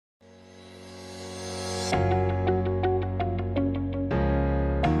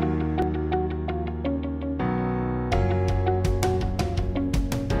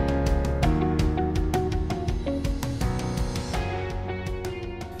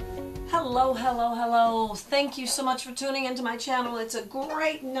Hello, hello, hello. Thank you so much for tuning into my channel. It's a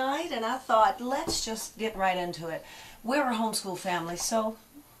great night and I thought let's just get right into it. We're a homeschool family, so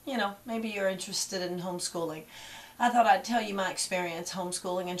maybe you're interested in homeschooling. I thought I'd tell you my experience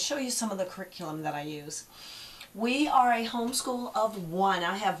homeschooling and show you some of the curriculum that I use. We are a homeschool of one.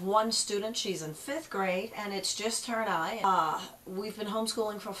 I have one student. She's in 5th grade and it's just her and I. We've been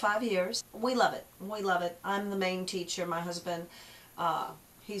homeschooling for 5 years. We love it. We love it. I'm the main teacher. My husband,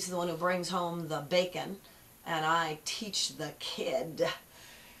 he's the one who brings home the bacon and I teach the kid.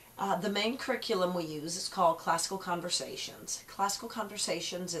 The main curriculum we use is called Classical Conversations. Classical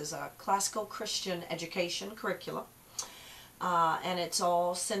Conversations is a classical Christian education curriculum. And it's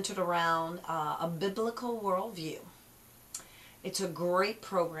all centered around a biblical worldview. It's a great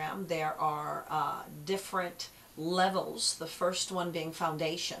program. There are different levels, the first one being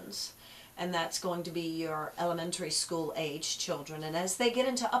foundations, and that's going to be your elementary school age children. And as they get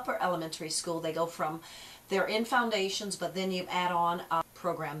into upper elementary school, they go from, they're in foundations, but then you add on a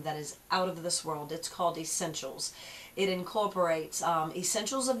program that is out of this world. It's called Essentials. It incorporates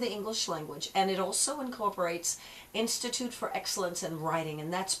Essentials of the English Language, and it also incorporates Institute for Excellence in Writing,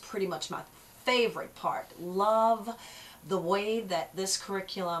 and that's pretty much my favorite part. Love the way that this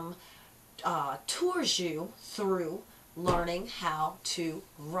curriculum tours you through learning how to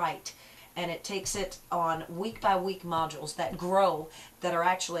write. And it takes it on week-by-week modules that grow, that are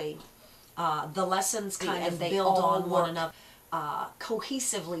actually the lessons kind of build on one another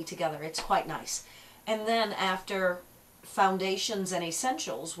cohesively together. It's quite nice. And then after Foundations and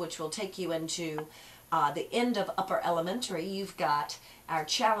Essentials, which will take you into the end of upper elementary, you've got our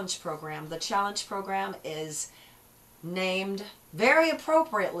challenge program. The challenge program is named very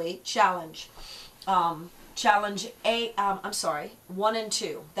appropriately Challenge. Challenge 1 and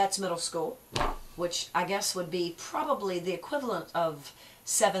 2, that's middle school, which I guess would be probably the equivalent of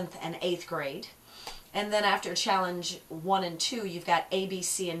 7th and 8th grade. And then after Challenge 1 and 2, you've got A, B,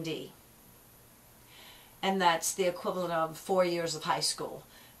 C, and D. And that's the equivalent of 4 years of high school.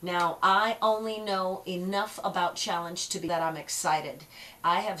 Now, I only know enough about Challenge to be that I'm excited.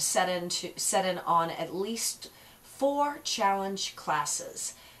 I have set in on at least 4 Challenge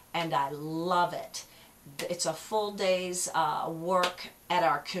classes, and I love it. It's a full day's work at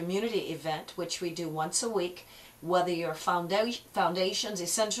our community event, which we do once a week. Whether you're Foundations,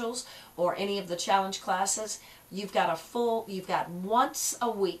 Essentials, or any of the Challenge classes, you've got once a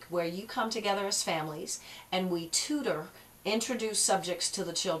week where you come together as families and we introduce subjects to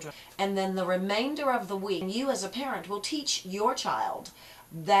the children. And then the remainder of the week, you as a parent will teach your child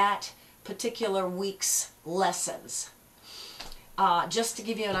that particular week's lessons. Just to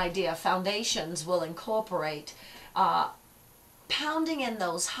give you an idea, Foundations will incorporate pounding in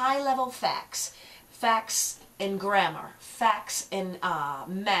those high-level facts, facts in grammar, facts in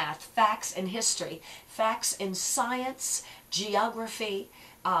math, facts in history, facts in science, geography,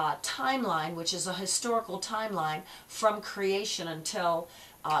 timeline, which is a historical timeline from creation until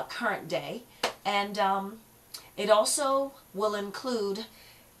current day. And it also will include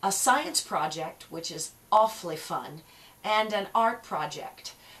a science project, which is awfully fun, and an art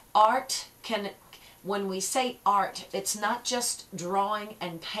project. Art when we say art, it's not just drawing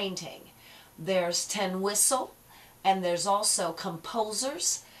and painting. There's tin whistle, and there's also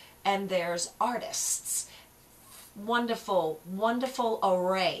composers, and there's artists. Wonderful, wonderful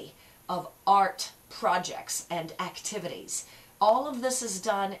array of art projects and activities. All of this is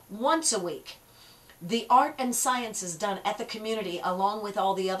done once a week. The art and science is done at the community along with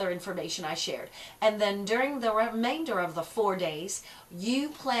all the other information I shared. And then during the remainder of the 4 days, you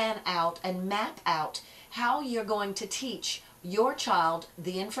plan out and map out how you're going to teach your child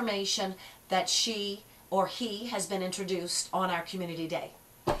the information that she or he has been introduced on our community day.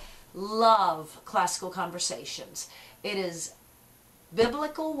 Love Classical Conversations. It is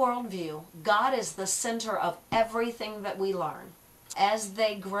biblical worldview. God is the center of everything that we learn. As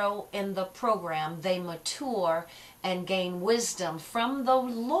they grow in the program, they mature and gain wisdom from the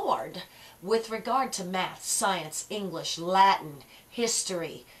Lord with regard to math, science, English, Latin,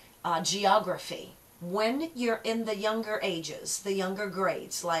 history, geography. When you're in the younger ages, the younger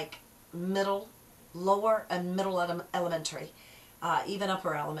grades, like lower and middle elementary, even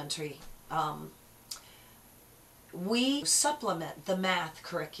upper elementary, we supplement the math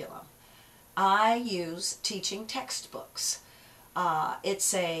curriculum. I use teaching textbooks.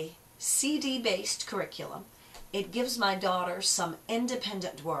 It's a CD-based curriculum. It gives my daughter some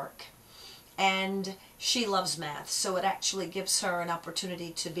independent work, and she loves math, so it actually gives her an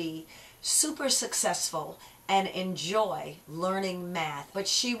opportunity to be super successful and enjoy learning math. But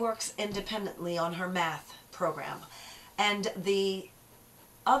she works independently on her math program. And the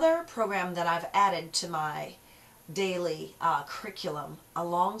other program that I've added to my daily curriculum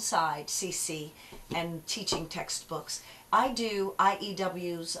alongside CC and teaching textbooks, I do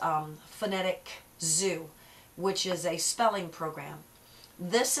IEW's Phonetic Zoo, which is a spelling program.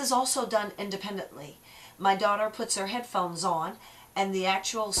 This is also done independently. My daughter puts her headphones on and the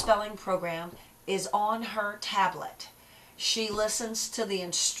actual spelling program is on her tablet. She listens to the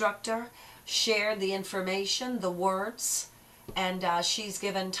instructor share the information, the words, and she's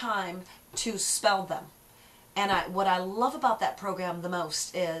given time to spell them. And what I love about that program the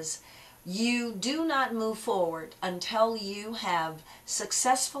most is you do not move forward until you have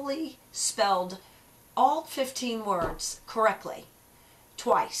successfully spelled all 15 words correctly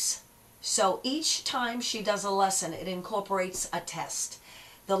twice. So each time she does a lesson, it incorporates a test.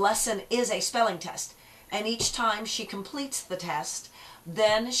 The lesson is a spelling test, and each time she completes the test,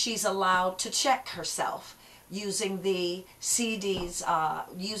 then she's allowed to check herself using the CDs,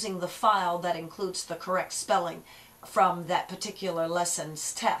 using the file that includes the correct spelling from that particular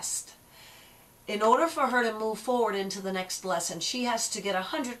lesson's test. In order for her to move forward into the next lesson, she has to get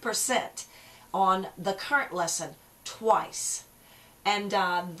 100% on the current lesson twice. And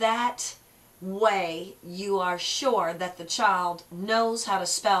that way you are sure that the child knows how to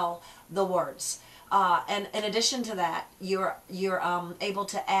spell the words. And in addition to that, you're able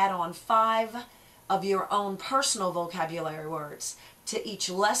to add on 5 of your own personal vocabulary words to each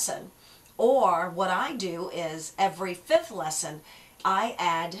lesson. Or what I do is every 5th lesson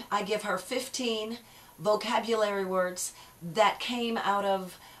I give her 15 vocabulary words that came out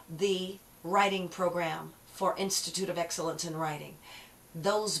of the writing program for Institute of Excellence in Writing.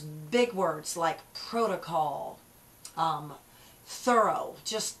 Those big words like protocol, thorough,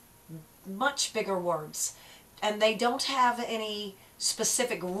 just much bigger words. And they don't have any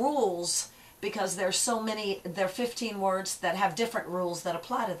specific rules because there's so many, there are 15 words that have different rules that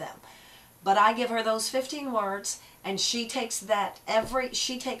apply to them. But I give her those 15 words and she takes that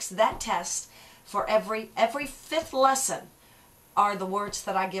test for every 5th lesson are the words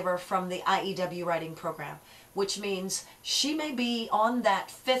that I give her from the IEW writing program, which means she may be on that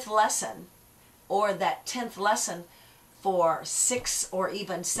 5th lesson or that 10th lesson for 6 or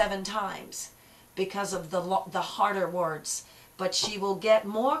even 7 times because of the harder words. But she will get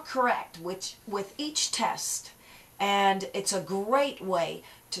more correct with each test. And it's a great way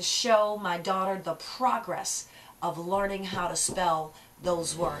to show my daughter the progress of learning how to spell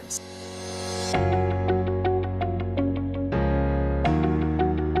those words.